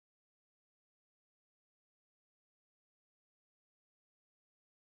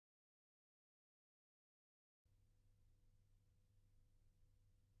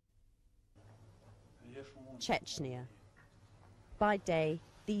Chechnya. By day,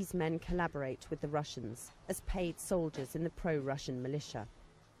 these men collaborate with the Russians as paid soldiers in the pro-Russian militia.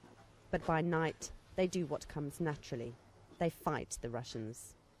 But by night, they do what comes naturally. They fight the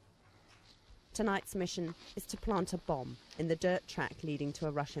Russians. Tonight's mission is to plant a bomb in the dirt track leading to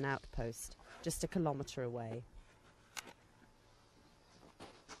a Russian outpost, just a kilometre away.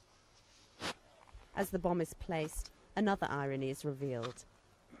 As the bomb is placed, another irony is revealed.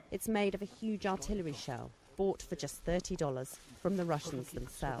 It's made of a huge artillery shell, bought for just $30 from the Russians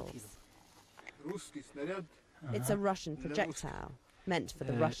themselves. It's a Russian projectile, meant for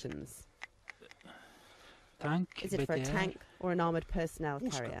the Russians. Is it for a tank or an armoured personnel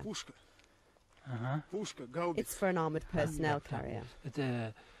carrier? It's for an armoured personnel carrier.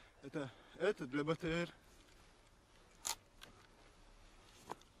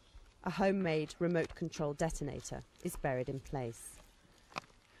 A homemade remote control detonator is buried in place.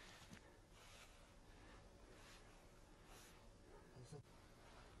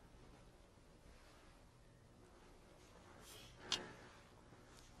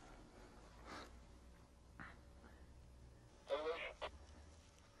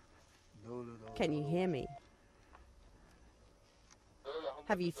 Can you hear me?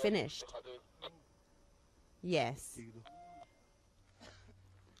 Have you finished? Yes.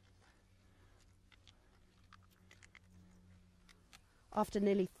 After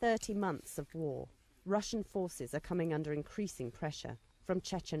nearly 30 months of war, Russian forces are coming under increasing pressure from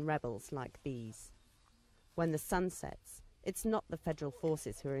Chechen rebels like these. When the sun sets, it's not the federal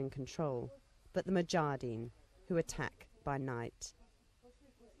forces who are in control, but the Mujahideen, who attack by night.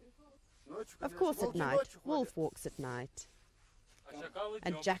 Of course at night, wolf walks at night,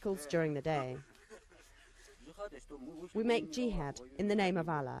 and jackals during the day. We make jihad in the name of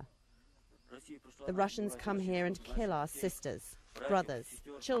Allah. The Russians come here and kill our sisters, brothers,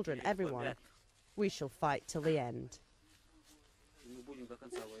 children, everyone. We shall fight till the end.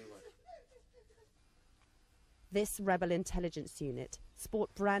 This rebel intelligence unit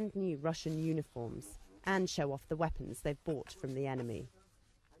sport brand new Russian uniforms and show off the weapons they've bought from the enemy.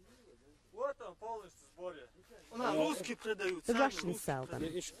 The Russians sell them.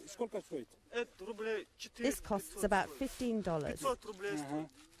 This costs about $15.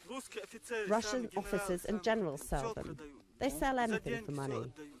 Russian officers and generals sell them. They sell anything for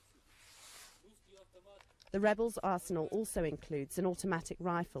money. The rebels' arsenal also includes an automatic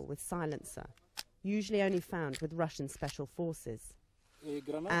rifle with silencer, usually only found with Russian special forces,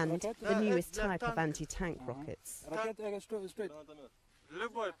 and the newest type of anti-tank rockets.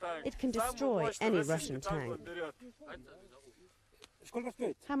 It can destroy any Russian tank.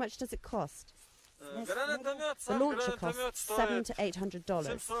 How much does it cost? The launcher costs $700 to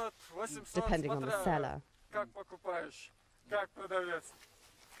 $800, depending on the seller.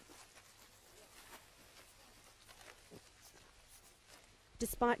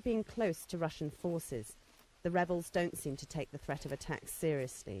 Despite being close to Russian forces, the rebels don't seem to take the threat of attacks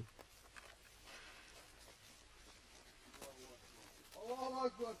seriously.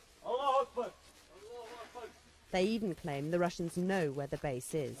 They even claim the Russians know where the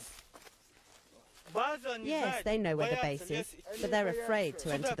base is. Yes, they know where the base is, but they're afraid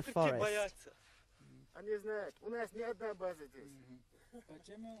to enter the forest.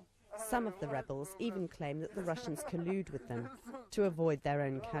 Some of the rebels even claim that the Russians collude with them to avoid their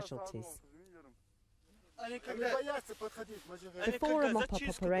own casualties. Before a mop-up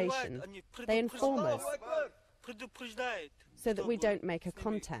operation, they inform us so that we don't make a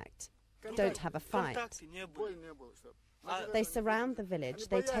contact, don't have a fight. They surround the village,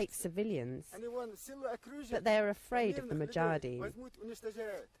 they take civilians, but they are afraid of the Mujahideen.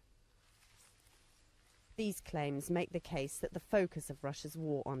 These claims make the case that the focus of Russia's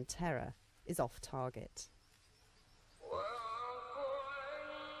war on terror is off target.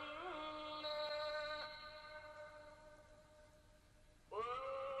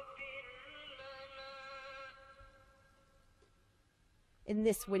 In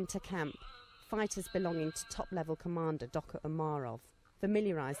this winter camp, fighters belonging to top-level commander Dr. Umarov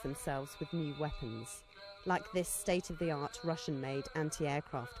familiarise themselves with new weapons, like this state-of-the-art Russian-made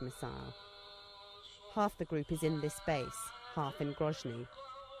anti-aircraft missile. Half the group is in this base, half in Grozny.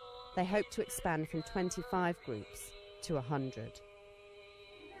 They hope to expand from 25 groups to 100.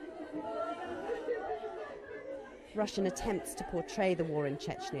 Russian attempts to portray the war in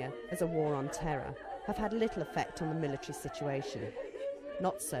Chechnya as a war on terror have had little effect on the military situation.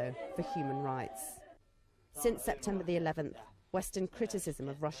 Not so for human rights. Since September the 11th, Western criticism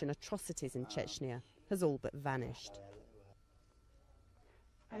of Russian atrocities in Chechnya has all but vanished.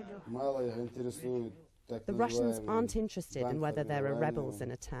 The Russians aren't interested in whether there are rebels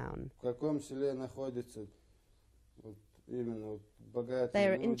in a town. They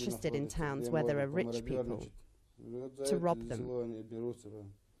are interested in towns where there are rich people, to rob them.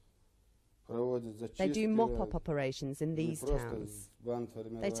 They do mop-up operations in these towns.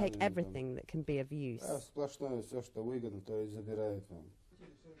 They take everything that can be of use.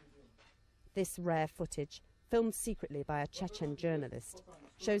 This rare footage, filmed secretly by a Chechen journalist,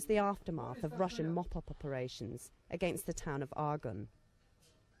 shows the aftermath of Russian mop-up operations against the town of Argun.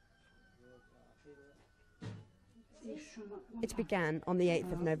 It began on the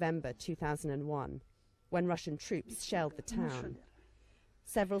 8th of November 2001, when Russian troops shelled the town.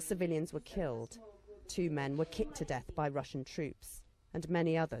 Several civilians were killed, 2 men were kicked to death by Russian troops, and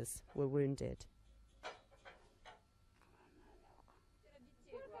many others were wounded.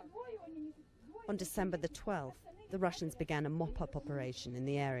 On December the 12th, the Russians began a mop-up operation in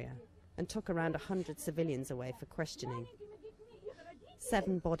the area and took around 100 civilians away for questioning.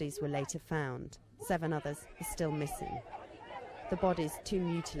 7 bodies were later found, 7 others are still missing. The bodies, too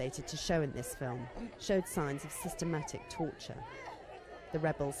mutilated to show in this film, showed signs of systematic torture. The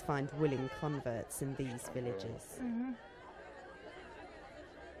rebels find willing converts in these villages.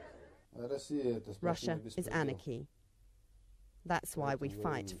 Russia is anarchy. That's why we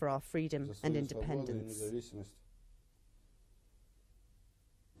fight for our freedom and independence.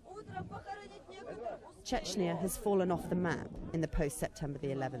 Chechnya has fallen off the map in the post-September the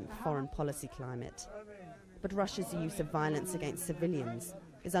 11th foreign policy climate. But Russia's use of violence against civilians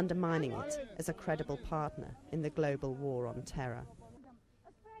is undermining it as a credible partner in the global war on terror.